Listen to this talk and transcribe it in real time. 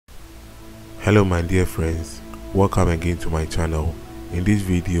Hello my dear friends, welcome again to my channel. In this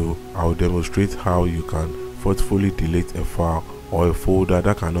video I will demonstrate how you can forcefully delete a file or a folder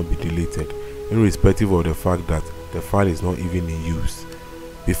that cannot be deleted, irrespective of the fact that the file is not even in use.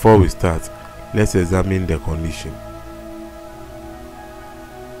 Before we start, let's examine the condition.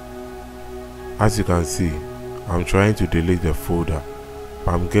 As you can see, I'm trying to delete the folder,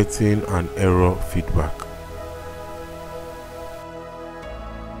 but I'm getting an error feedback.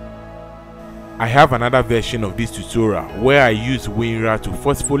 I have another version of this tutorial where I use WINRAR to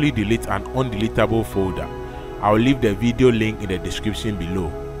forcefully delete an undeletable folder. I'll leave the video link in the description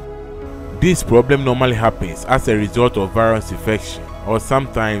below. This problem normally happens as a result of virus infection or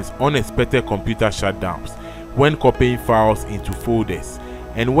sometimes unexpected computer shutdowns when copying files into folders,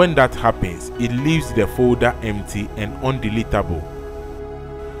 and when that happens, it leaves the folder empty and undeletable.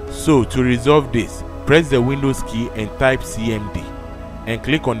 So to resolve this, press the Windows key and type CMD and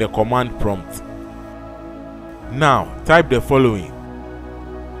click on the command prompt. Now type the following: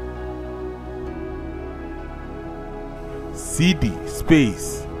 cd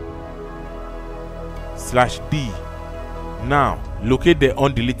space /d. Now locate the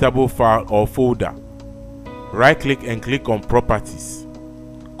undeletable file or folder. Right click and click on properties.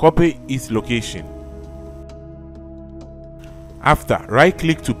 Copy its location. After, right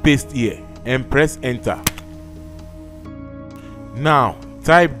click to paste here and press enter. Now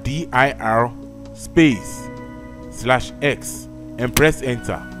type dir space /x and press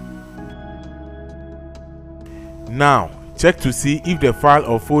enter. Now check to see if the file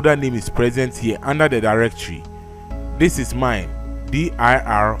or folder name is present here under the directory. This is mine,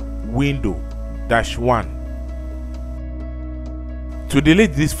 dir window -1. To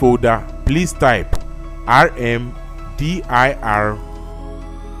delete this folder, please type rm dir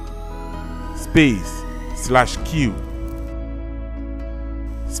space /q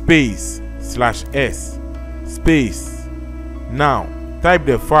space /s space. Now type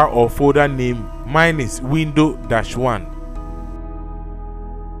the file or folder name. Mine is window -1.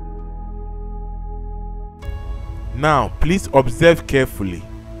 Now please observe carefully.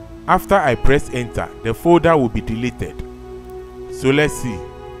 After I press enter, the folder will be deleted. So let's see.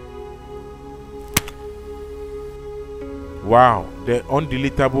 Wow, the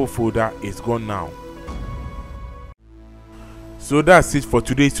undeletable folder is gone now. So that's it for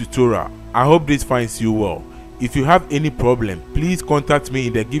today's tutorial. I hope this finds you well. If you have any problem, please contact me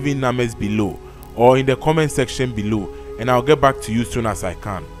in the given numbers below or in the comment section below, and I'll get back to you soon as I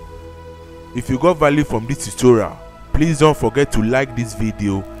can. If you got value from this tutorial, please don't forget to like this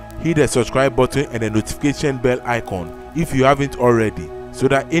video, hit the subscribe button and the notification bell icon if you haven't already, so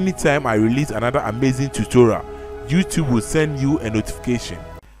that anytime I release another amazing tutorial, YouTube will send you a notification.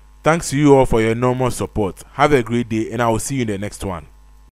 Thanks to you all for your enormous support. Have a great day and I will see you in the next one.